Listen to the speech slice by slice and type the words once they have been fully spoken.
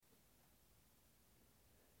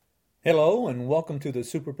Hello and welcome to the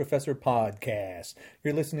Super Professor Podcast.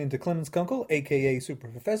 You're listening to Clemens Kunkel, aka Super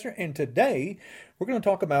Professor, and today we're going to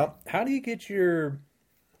talk about how do you get your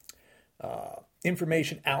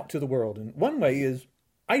information out to the world. And one way is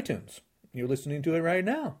iTunes. You're listening to it right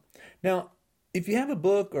now. Now, if you have a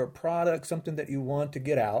book or a product, something that you want to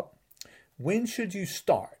get out, when should you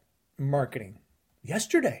start marketing?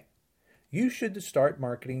 Yesterday. You should start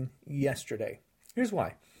marketing yesterday. Here's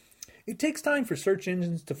why. It takes time for search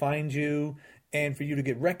engines to find you and for you to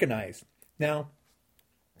get recognized. Now,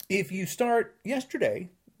 if you start yesterday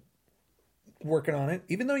working on it,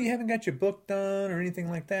 even though you haven't got your book done or anything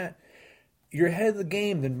like that, you're ahead of the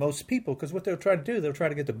game than most people, because what they'll try to do, they'll try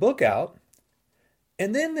to get the book out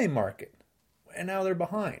and then they market. And now they're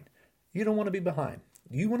behind. You don't want to be behind.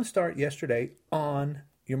 You want to start yesterday on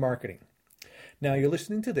your marketing. Now, you're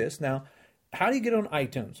listening to this. Now, how do you get on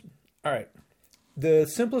iTunes? All right. The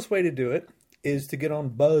simplest way to do it is to get on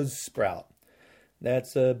Buzzsprout.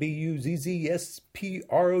 That's Buzzsprout,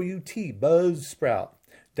 Buzzsprout.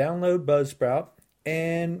 Download Buzzsprout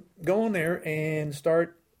and go on there and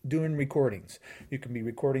start doing recordings. You can be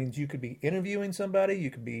recordings, you could be interviewing somebody,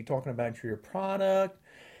 you could be talking about your product,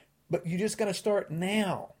 but you just got to start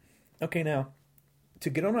now. Okay, now, to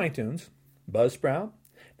get on iTunes, Buzzsprout.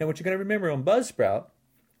 Now, what you got to remember on Buzzsprout,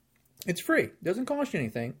 it's free. It doesn't cost you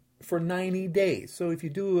anything for 90 days. So if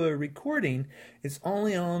you do a recording, it's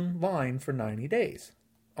only online for 90 days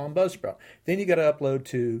on Buzzsprout. Then you got to upload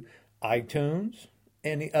to iTunes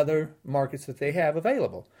and the other markets that they have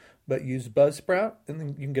available. But use Buzzsprout and then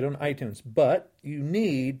you can get on iTunes. But you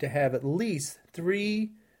need to have at least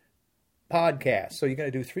 3 podcasts. So you got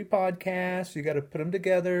to do 3 podcasts. You got to put them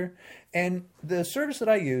together. And the service that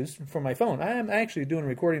I use for my phone, I am actually doing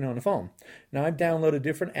recording on the phone. Now, I've downloaded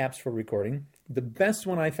different apps for recording. The best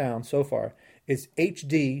one I found so far is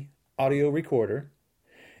HD Audio Recorder.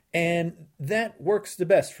 And that works the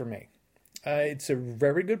best for me. It's a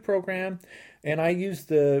very good program. And I use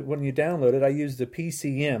when you download it, I use the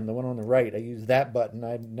PCM, the one on the right. I use that button.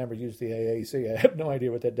 I've never used the AAC. I have no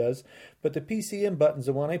idea what that does. But the PCM button's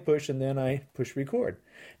the one I push, and then I push record.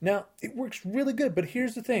 Now, it works really good, but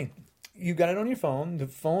here's the thing. You got it on your phone. The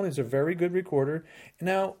phone is a very good recorder.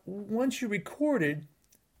 Now, once you recorded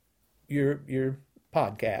your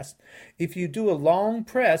podcast, if you do a long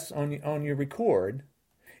press on your record,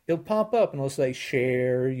 it'll pop up and it'll say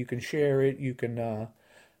share. You can share it. You can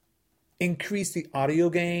increase the audio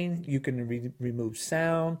gain. You can remove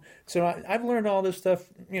sound. So I've learned all this stuff.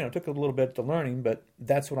 It took a little bit to learning, but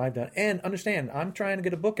that's what I've done. And understand, I'm trying to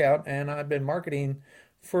get a book out, and I've been marketing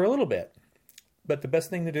for a little bit. But the best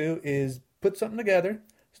thing to do is put something together,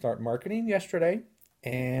 start marketing yesterday,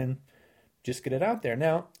 and just get it out there.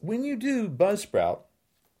 Now, when you do Buzzsprout,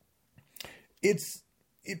 it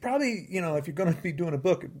probably, if you're going to be doing a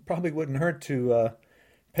book, it probably wouldn't hurt to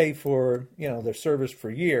pay for, their service for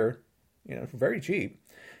a year, very cheap,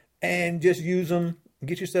 and just use them,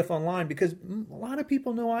 get your stuff online, because a lot of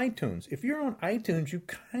people know iTunes. If you're on iTunes, you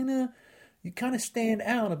kind of stand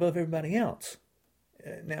out above everybody else.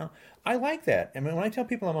 Now, I like that. I mean, when I tell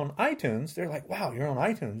people I'm on iTunes, they're like, wow, you're on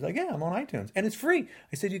iTunes. Like, yeah, I'm on iTunes. And it's free.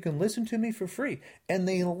 I said, you can listen to me for free. And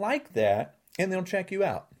they like that, and they'll check you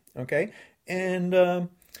out. Okay? And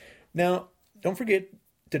now, don't forget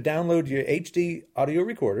to download your HD audio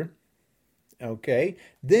recorder. Okay?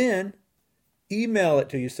 Then, email it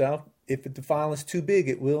to yourself. If the file is too big,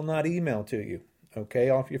 it will not email to you. Okay,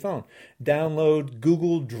 off your phone. Download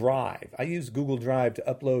Google Drive. I use Google Drive to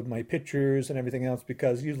upload my pictures and everything else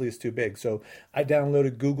because usually it's too big. So I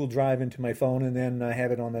downloaded Google Drive into my phone, and then I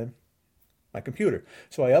have it on my computer.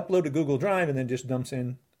 So I upload to Google Drive and then just dumps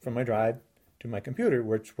in from my drive to my computer,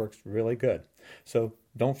 which works really good. So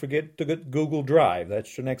don't forget to get Google Drive.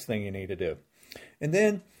 That's the next thing you need to do. And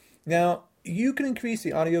then, now, you can increase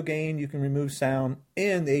the audio gain, you can remove sound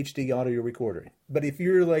in the HD audio recorder. But if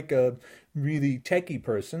you're like a really techie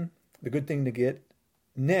person, the good thing to get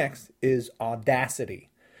next is Audacity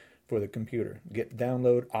for the computer.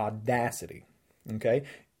 Download Audacity. Okay?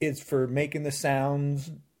 It's for making the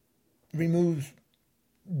sounds, remove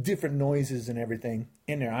different noises and everything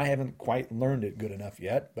in there. I haven't quite learned it good enough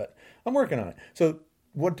yet, but I'm working on it. So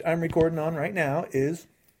what I'm recording on right now is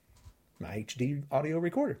my HD audio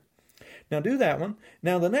recorder. Now do that one.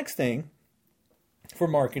 Now the next thing for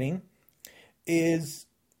marketing is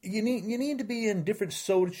you need to be in different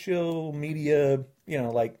social media,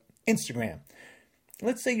 like Instagram.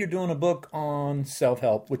 Let's say you're doing a book on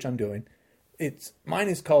self-help, which I'm doing. Mine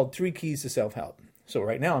is called 3 Keys to Self-Help. So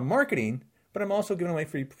right now I'm marketing, but I'm also giving away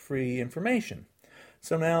free information.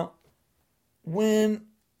 So now when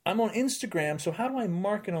I'm on Instagram, so how do I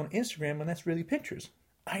market on Instagram when that's really pictures?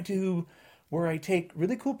 I do where I take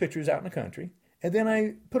really cool pictures out in the country, and then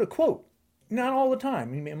I put a quote. Not all the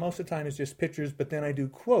time. I mean, most of the time it's just pictures, but then I do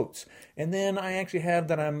quotes. And then I actually have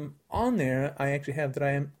that I'm on there. I actually have that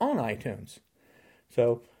I am on iTunes.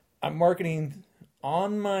 So I'm marketing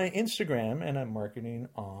on my Instagram, and I'm marketing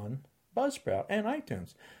on Buzzsprout and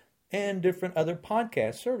iTunes and different other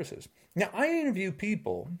podcast services. Now, I interview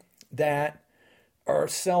people that are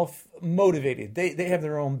self-motivated. They have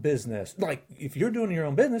their own business. Like, if you're doing your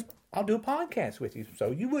own business, I'll do a podcast with you.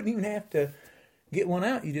 So you wouldn't even have to get one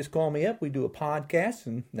out. You just call me up. We do a podcast,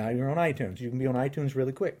 and now you're on iTunes. You can be on iTunes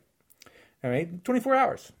really quick. All right, 24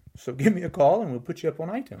 hours. So give me a call, and we'll put you up on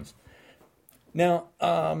iTunes. Now,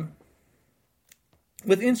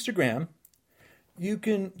 with Instagram, you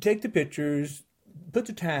can take the pictures, put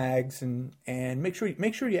the tags, and make sure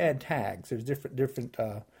you add tags. There's different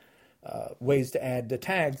ways to add the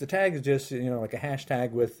tags. The tag is just like a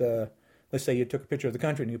hashtag with let's say you took a picture of the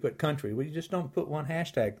country and you put country. Well, you just don't put one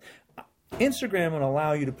hashtag. Instagram will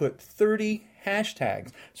allow you to put 30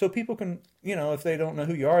 hashtags, so people can if they don't know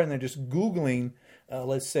who you are and they're just Googling,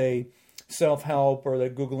 let's say self-help, or they're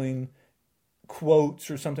Googling quotes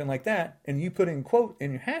or something like that, and you put in quote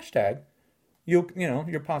in your hashtag,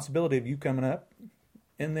 your possibility of you coming up,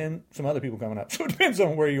 and then some other people coming up. So it depends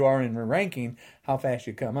on where you are in the ranking, how fast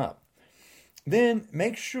you come up. Then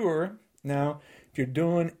make sure, now, if you're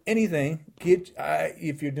doing anything,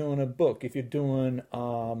 if you're doing a book, if you're doing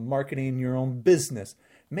marketing your own business,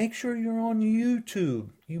 make sure you're on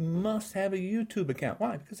YouTube. You must have a YouTube account.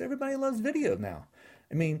 Why? Because everybody loves video now.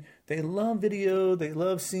 I mean, they love video. They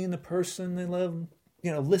love seeing the person. They love,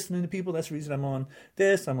 listening to people. That's the reason I'm on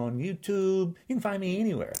this. I'm on YouTube. You can find me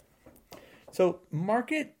anywhere. So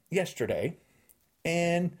market yesterday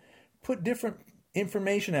and put different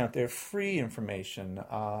information out there, free information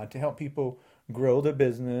to help people grow their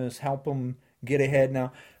business, help them get ahead.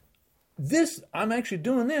 Now, I'm actually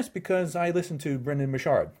doing this because I listen to Brendon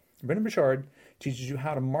Burchard. Brendon Burchard teaches you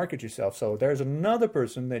how to market yourself. So there's another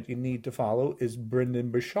person that you need to follow is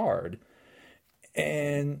Brendon Burchard.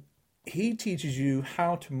 And he teaches you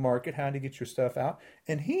how to market, how to get your stuff out.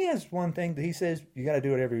 And he has one thing that he says you got to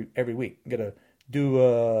do it every week. You got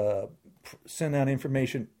to send out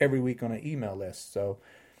information every week on an email list. So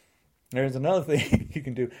there's another thing you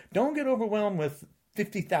can do. Don't get overwhelmed with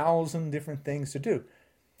 50,000 different things to do.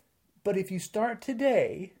 But if you start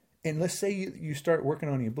today, and let's say you start working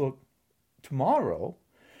on your book tomorrow,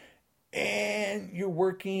 and you're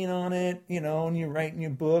working on it, and you're writing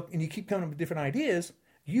your book, and you keep coming up with different ideas,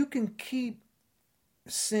 you can keep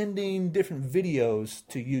sending different videos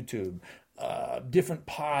to YouTube, different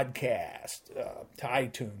podcasts, to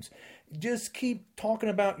iTunes. Just keep talking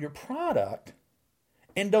about your product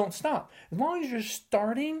and don't stop. As long as you're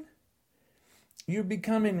starting, you're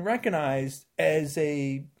becoming recognized as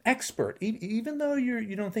a expert, even though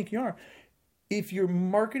you don't think you are. If you're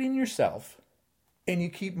marketing yourself and you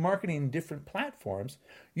keep marketing different platforms,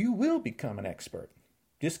 you will become an expert.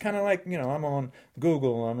 Just kind of like, I'm on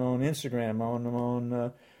Google, I'm on Instagram, I'm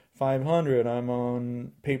on 500, I'm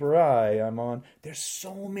on PaperEye, there's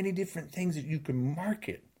so many different things that you can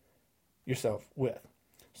market yourself with.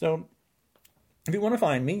 So if you want to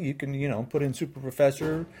find me, you can, put in Super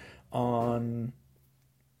Professor on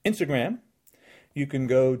Instagram. You can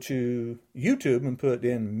go to YouTube and put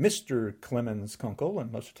in Mr. Clemens Kunkel,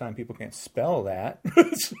 and most of the time people can't spell that.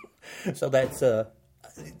 So that's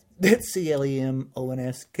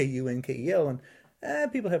CLEMONSKUNKEL,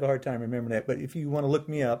 and people have a hard time remembering that. But if you want to look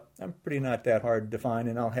me up, I'm pretty not that hard to find,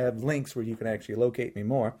 and I'll have links where you can actually locate me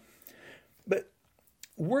more. But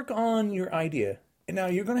work on your idea. And now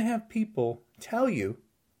you're going to have people tell you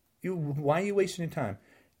why are you wasting your time?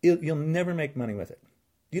 You'll never make money with it.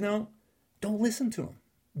 Don't listen to them.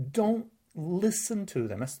 Don't listen to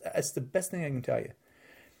them. That's the best thing I can tell you.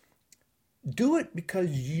 Do it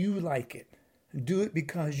because you like it. Do it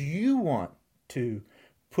because you want to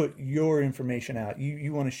put your information out.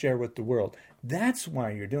 You want to share with the world. That's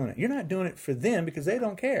why you're doing it. You're not doing it for them because they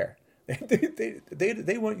don't care.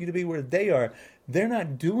 They want you to be where they are. They're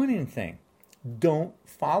not doing anything. Don't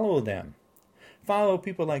follow them. Follow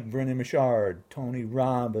people like Brendon Burchard, Tony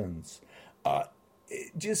Robbins.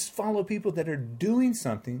 Just follow people that are doing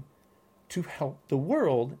something to help the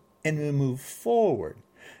world and to move forward.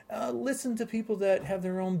 Listen to people that have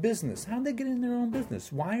their own business. How did they get in their own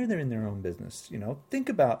business? Why are they in their own business? Think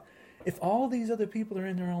about if all these other people are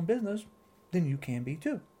in their own business, then you can be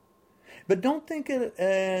too. But don't think of it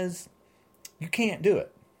as you can't do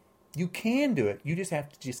it. You can do it. You just have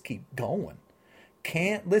to just keep going.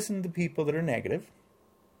 Can't listen to people that are negative.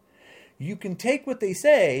 You can take what they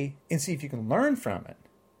say and see if you can learn from it.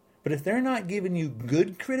 But if they're not giving you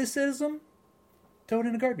good criticism, throw it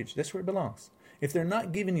in the garbage. That's where it belongs. If they're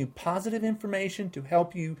not giving you positive information to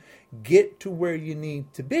help you get to where you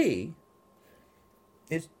need to be,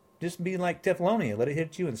 it's just be like Teflonia. Let it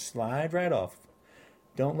hit you and slide right off.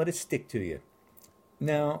 Don't let it stick to you.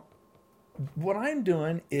 Now, what I'm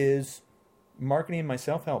doing is marketing my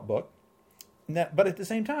self-help book. But at the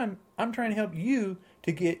same time, I'm trying to help you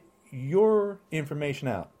to get your information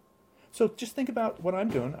out. So just think about what I'm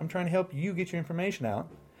doing. I'm trying to help you get your information out.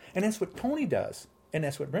 And that's what Tony does. And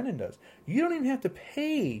that's what Brendan does. You don't even have to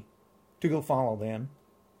pay to go follow them.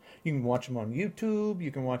 You can watch them on YouTube.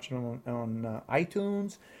 You can watch them on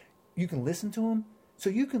iTunes. You can listen to them. So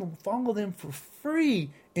you can follow them for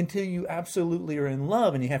free until you absolutely are in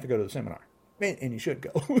love and you have to go to the seminar. And you should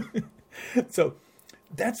go. So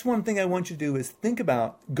that's one thing I want you to do is think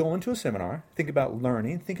about going to a seminar. Think about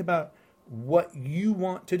learning. Think about what you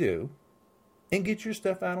want to do. And get your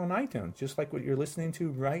stuff out on iTunes, just like what you're listening to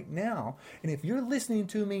right now. And if you're listening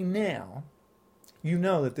to me now, you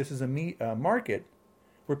know that this is a market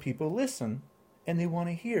where people listen and they want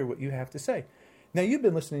to hear what you have to say. Now, you've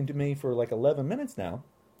been listening to me for like 11 minutes now.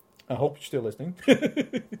 I hope you're still listening.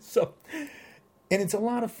 And it's a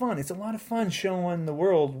lot of fun. It's a lot of fun showing the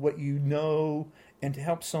world what you know and to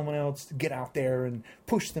help someone else get out there and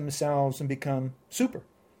push themselves and become super.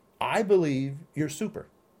 I believe you're super.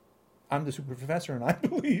 I'm the super professor, and I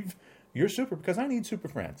believe you're super because I need super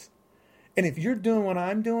friends. And if you're doing what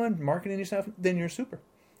I'm doing, marketing yourself, then you're super.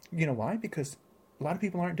 You know why? Because a lot of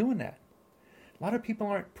people aren't doing that. A lot of people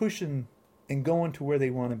aren't pushing and going to where they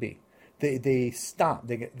want to be. They stop.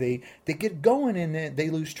 They get going and they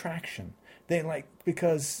lose traction.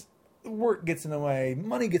 Because work gets in the way,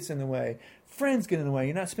 money gets in the way, friends get in the way.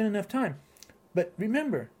 You're not spending enough time. But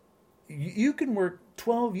remember, you can work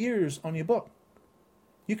 12 years on your book.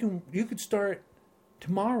 You could start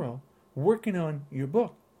tomorrow working on your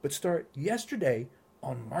book, but start yesterday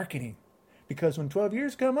on marketing. Because when 12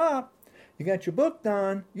 years come up, you got your book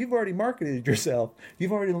done, you've already marketed yourself,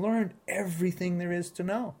 you've already learned everything there is to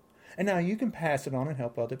know. And now you can pass it on and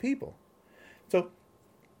help other people. So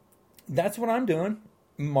that's what I'm doing,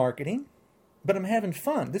 marketing, but I'm having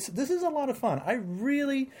fun. This is a lot of fun. I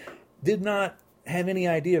really did not have any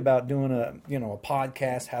idea about doing a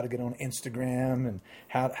podcast, how to get on Instagram and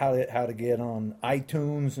how to get on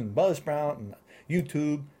iTunes and Buzzsprout and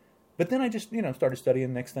YouTube. But then I just started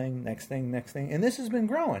studying next thing, and this has been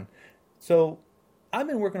growing. So I've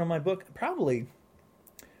been working on my book, probably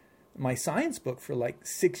my science book, for like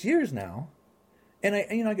 6 years now. And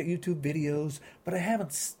I got YouTube videos, but I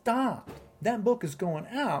haven't stopped. That book is going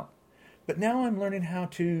out, but now I'm learning how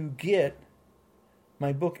to get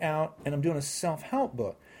my book out, and I'm doing a self-help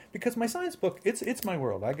book because my science book, it's my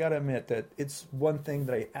world. I got to admit that it's one thing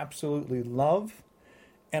that I absolutely love,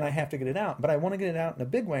 and I have to get it out. But I want to get it out in a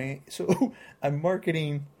big way, so I'm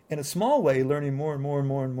marketing in a small way, learning more and more and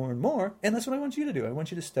more and more and more, and that's what I want you to do. I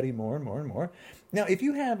want you to study more and more and more. Now, if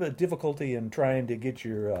you have a difficulty in trying to get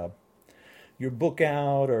your book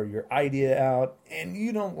out or your idea out, and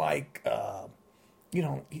you don't like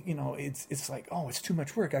it's like, oh, it's too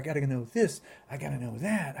much work. I got to know this. I got to know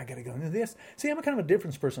that. I got to go into this. See, I'm a kind of a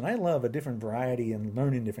difference person. I love a different variety and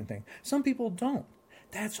learning different things. Some people don't.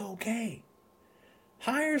 That's okay.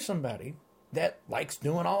 Hire somebody that likes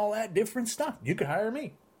doing all that different stuff. You could hire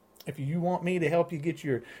me. If you want me to help you get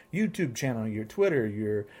your YouTube channel, your Twitter,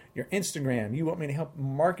 your Instagram, you want me to help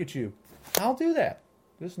market you, I'll do that.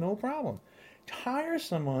 There's no problem. Hire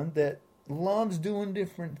someone that loves doing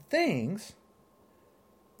different things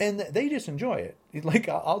and they just enjoy it. Like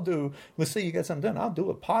let's say you got something done, I'll do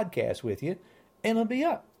a podcast with you and it'll be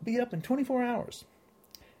up in 24 hours.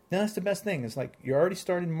 Now that's the best thing. It's like you already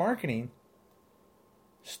started marketing.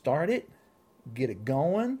 Start it, get it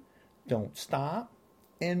going, don't stop,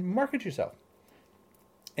 and market yourself.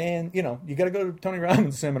 And, you got to go to Tony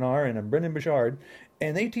Robbins seminar and Brendan Burchard,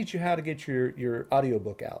 and they teach you how to get your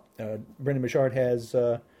audiobook out. Brendan Burchard has,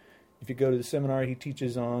 if you go to the seminar, he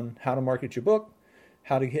teaches on how to market your book,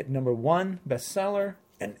 how to hit #1 bestseller,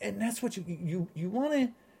 and that's what you want to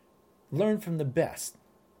learn from the best.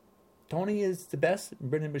 Tony is the best, and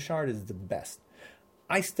Brendan Burchard is the best.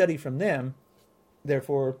 I study from them,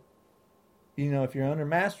 therefore, if you're under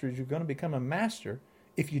masters, you're going to become a master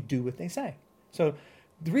if you do what they say. So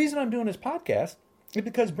the reason I'm doing this podcast is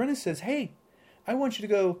because Brendan says, hey, I want you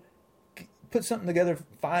to go put something together,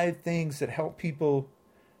 5 things that help people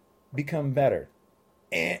become better.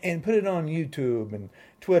 And put it on YouTube and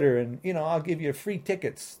Twitter, and I'll give you free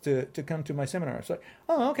tickets to come to my seminar. It's like,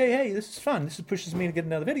 oh, okay, hey, this is fun. This pushes me to get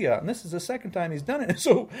another video out, and this is the second time he's done it.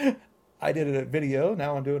 So I did a video.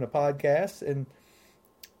 Now I'm doing a podcast, and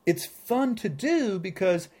it's fun to do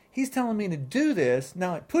because he's telling me to do this.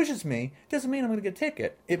 Now it pushes me. Doesn't mean I'm going to get a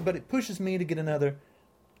ticket, but it pushes me to get another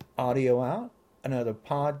audio out, another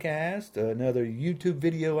podcast, another YouTube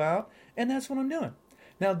video out, and that's what I'm doing.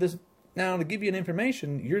 Now to give you an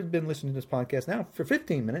information, you've been listening to this podcast now for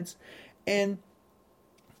 15 minutes, and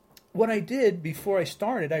what I did before I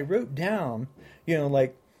started, I wrote down,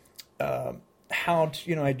 how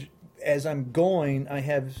to, as I'm going, I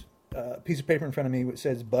have a piece of paper in front of me which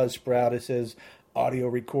says Buzzsprout. It says audio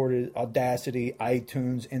recorded, Audacity,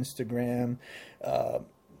 iTunes, Instagram,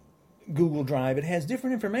 Google Drive. It has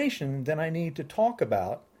different information than I need to talk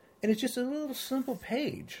about, and it's just a little simple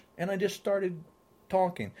page. And I just started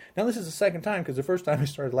talking. Now this is the second time, because the first time I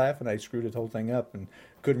started laughing, I screwed the whole thing up and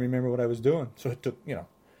couldn't remember what I was doing. So it took,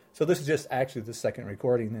 So this is just actually the second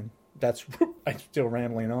recording, and that's I'm still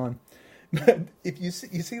rambling on. But if you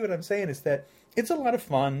see what I'm saying, is that it's a lot of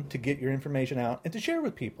fun to get your information out and to share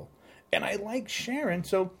with people. And I like sharing.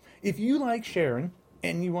 So if you like sharing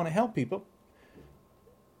and you want to help people,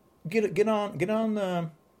 get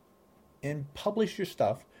on and publish your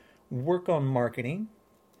stuff. Work on marketing.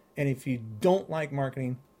 And if you don't like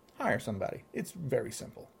marketing, hire somebody. It's very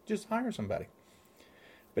simple. Just hire somebody.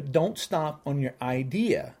 But don't stop on your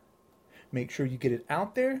idea. Make sure you get it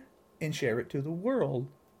out there and share it to the world.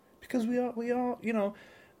 Because we all,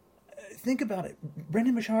 think about it.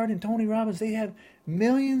 Brendan Burchard and Tony Robbins, they have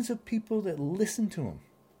millions of people that listen to them.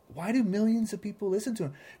 Why do millions of people listen to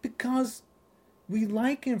them? Because we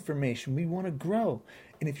like information. We want to grow.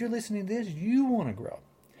 And if you're listening to this, you want to grow.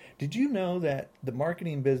 Did you know that the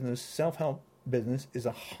marketing business, self-help business, is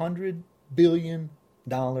 $100 billion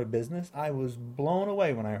business? I was blown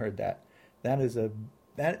away when I heard that.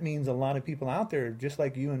 That means a lot of people out there, just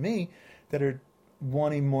like you and me, that are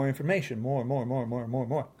wanting more information,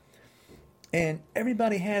 more. And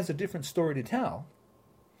everybody has a different story to tell.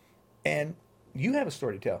 And you have a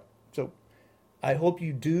story to tell. So I hope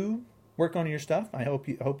you do work on your stuff. I hope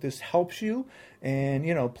this helps you. And,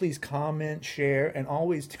 please comment, share, and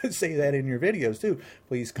always say that in your videos too.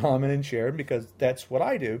 Please comment and share, because that's what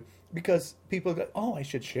I do. Because people go, oh, I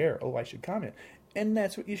should share. Oh, I should comment. And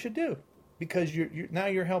that's what you should do. Because now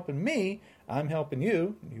you're helping me, I'm helping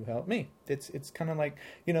you, you help me. It's kind of like,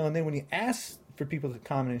 and then when you ask for people to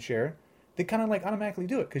comment and share, they kind of like automatically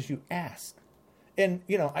do it because you ask. And,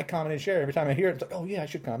 I comment and share. Every time I hear it, it's like, oh, yeah, I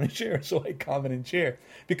should comment and share. So I comment and share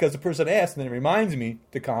because the person asked, and then it reminds me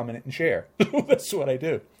to comment and share. That's what I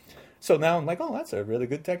do. So now I'm like, oh, that's a really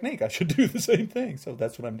good technique. I should do the same thing. So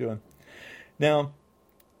that's what I'm doing. Now,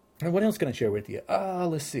 what else can I share with you?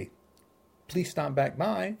 Let's see. Please stop back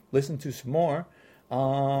by, listen to some more.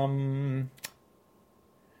 Don't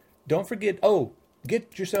forget,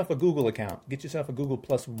 get yourself a Google account. Get yourself a Google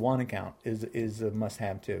Plus One account is a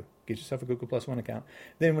must-have too. Get yourself a Google Plus One account.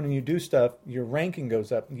 Then when you do stuff, your ranking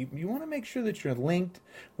goes up. You want to make sure that you're linked,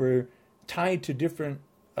 we're tied to different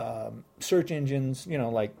search engines,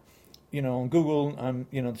 like, on Google, I'm,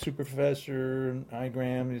 the Super Professor,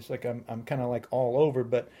 iGram. It's like I'm kind of like all over,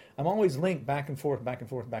 but I'm always linked back and forth.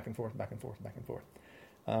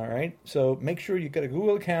 All right. So make sure you get a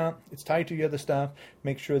Google account. It's tied to your other stuff.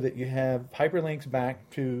 Make sure that you have hyperlinks back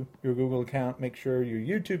to your Google account. Make sure your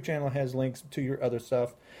YouTube channel has links to your other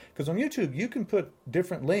stuff. Because on YouTube, you can put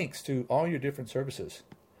different links to all your different services.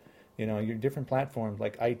 Your different platforms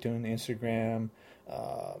like iTunes, Instagram,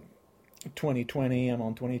 2020, I'm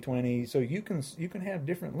on 2020. So you can have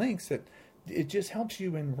different links that it just helps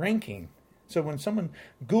you in ranking. So when someone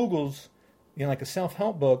Googles, like a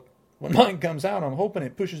self-help book, when mine comes out, I'm hoping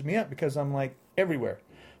it pushes me up because I'm like everywhere.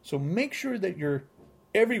 So make sure that you're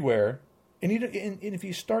everywhere. And if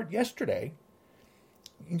you start yesterday,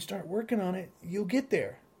 you can start working on it, you'll get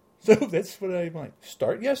there. So that's what I like.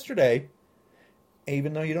 Start yesterday,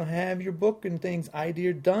 even though you don't have your book and things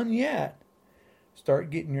idea done yet. Start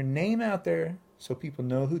getting your name out there so people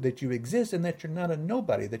know that you exist and that you're not a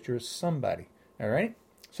nobody, that you're a somebody. All right?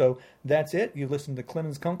 So that's it. You listened to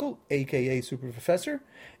Clemens Kunkel, a.k.a. Super Professor,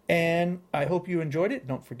 and I hope you enjoyed it.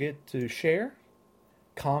 Don't forget to share,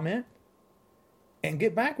 comment, and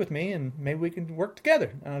get back with me, and maybe we can work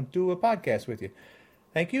together and do a podcast with you.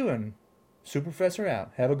 Thank you, and Super Professor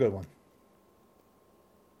out. Have a good one.